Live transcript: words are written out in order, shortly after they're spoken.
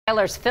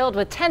Trailers filled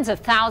with tens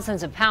of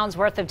thousands of pounds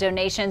worth of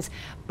donations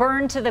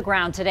burned to the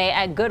ground today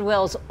at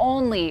Goodwill's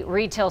only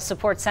retail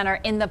support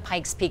center in the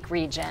Pikes Peak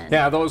region.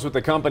 Yeah, those with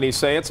the company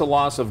say it's a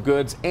loss of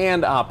goods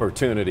and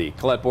opportunity.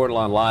 Colette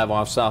Bordelon live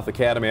off South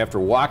Academy after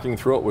walking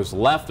through what was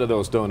left of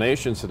those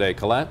donations today.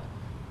 Colette?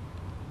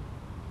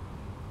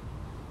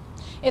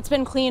 It's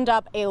been cleaned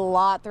up a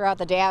lot throughout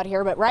the day out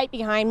here, but right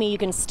behind me you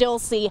can still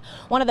see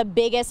one of the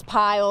biggest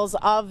piles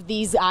of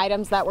these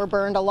items that were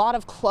burned. A lot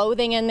of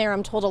clothing in there.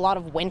 I'm told a lot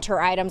of winter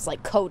items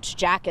like coats,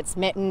 jackets,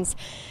 mittens,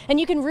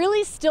 and you can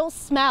really still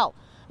smell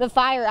the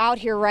fire out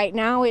here right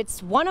now.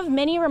 It's one of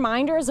many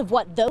reminders of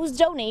what those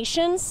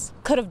donations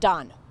could have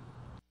done.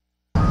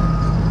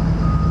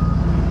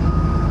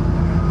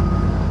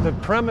 The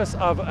premise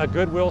of a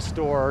Goodwill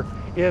store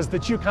is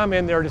that you come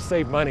in there to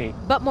save money.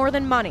 But more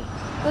than money.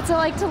 What's it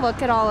like to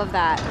look at all of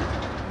that?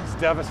 It's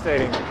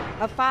devastating.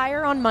 A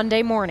fire on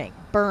Monday morning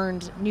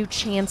burned new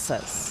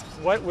chances.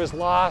 What was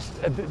lost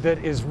that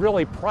is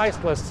really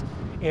priceless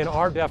in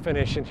our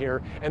definition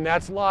here, and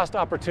that's lost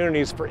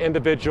opportunities for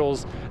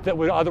individuals that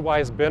would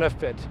otherwise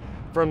benefit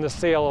from the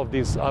sale of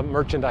these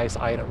merchandise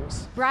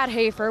items. Brad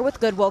Hafer with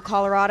Goodwill,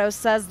 Colorado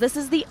says this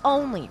is the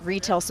only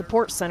retail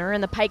support center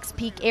in the Pikes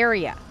Peak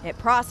area. It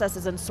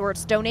processes and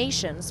sorts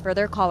donations for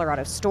their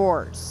Colorado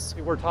stores.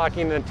 We're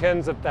talking in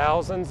tens of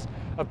thousands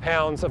of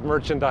pounds of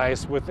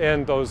merchandise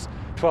within those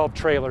 12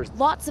 trailers.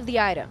 Lots of the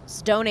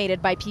items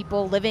donated by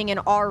people living in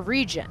our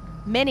region,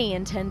 many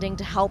intending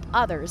to help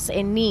others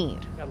in need.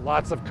 Got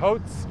lots of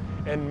coats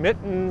and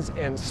mittens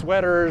and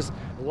sweaters,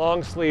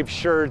 long sleeve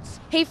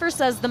shirts. Hafer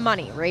says the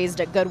money raised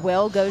at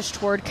Goodwill goes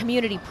toward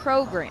community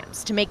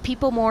programs to make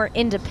people more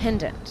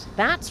independent.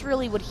 That's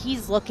really what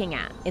he's looking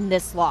at in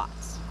this lot.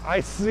 I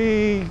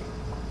see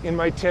in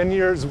my 10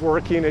 years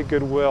working at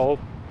Goodwill,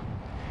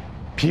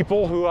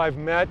 people who I've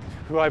met,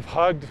 who I've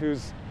hugged,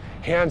 whose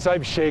hands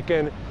I've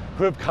shaken,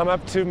 who have come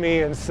up to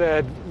me and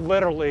said,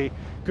 literally,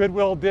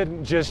 Goodwill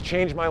didn't just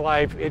change my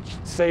life, it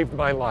saved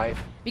my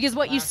life. Because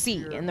what you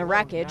see in the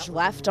wreckage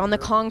left on the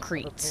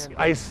concrete.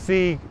 I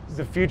see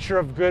the future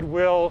of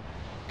Goodwill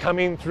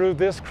coming through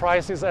this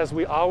crisis, as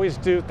we always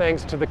do,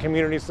 thanks to the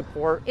community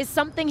support. Is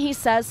something he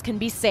says can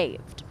be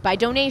saved by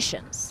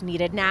donations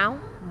needed now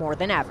more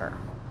than ever.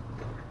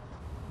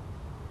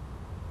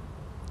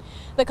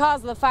 The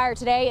cause of the fire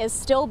today is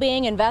still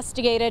being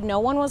investigated. No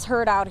one was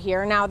hurt out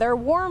here. Now, there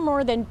were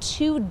more than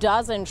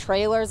 24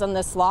 trailers in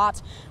this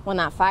lot when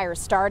that fire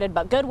started,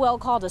 but Goodwill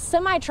called a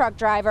semi-truck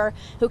driver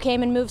who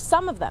came and moved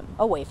some of them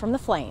away from the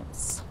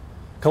flames.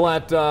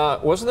 Colette,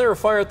 wasn't there a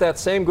fire at that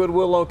same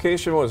Goodwill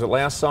location? Was it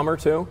last summer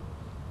too?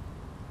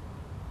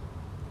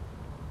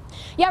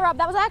 Yeah, Rob,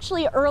 that was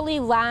actually early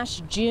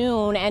last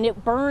June, and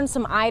it burned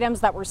some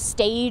items that were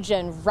staged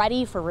and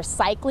ready for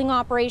recycling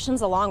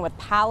operations along with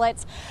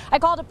pallets. I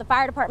called up the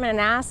fire department and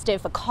asked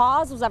if a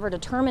cause was ever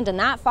determined in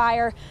that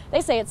fire.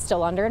 They say it's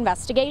still under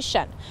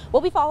investigation.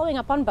 We'll be following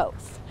up on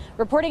both.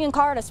 Reporting in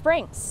Colorado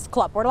Springs,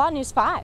 Colette Bordelon, News 5.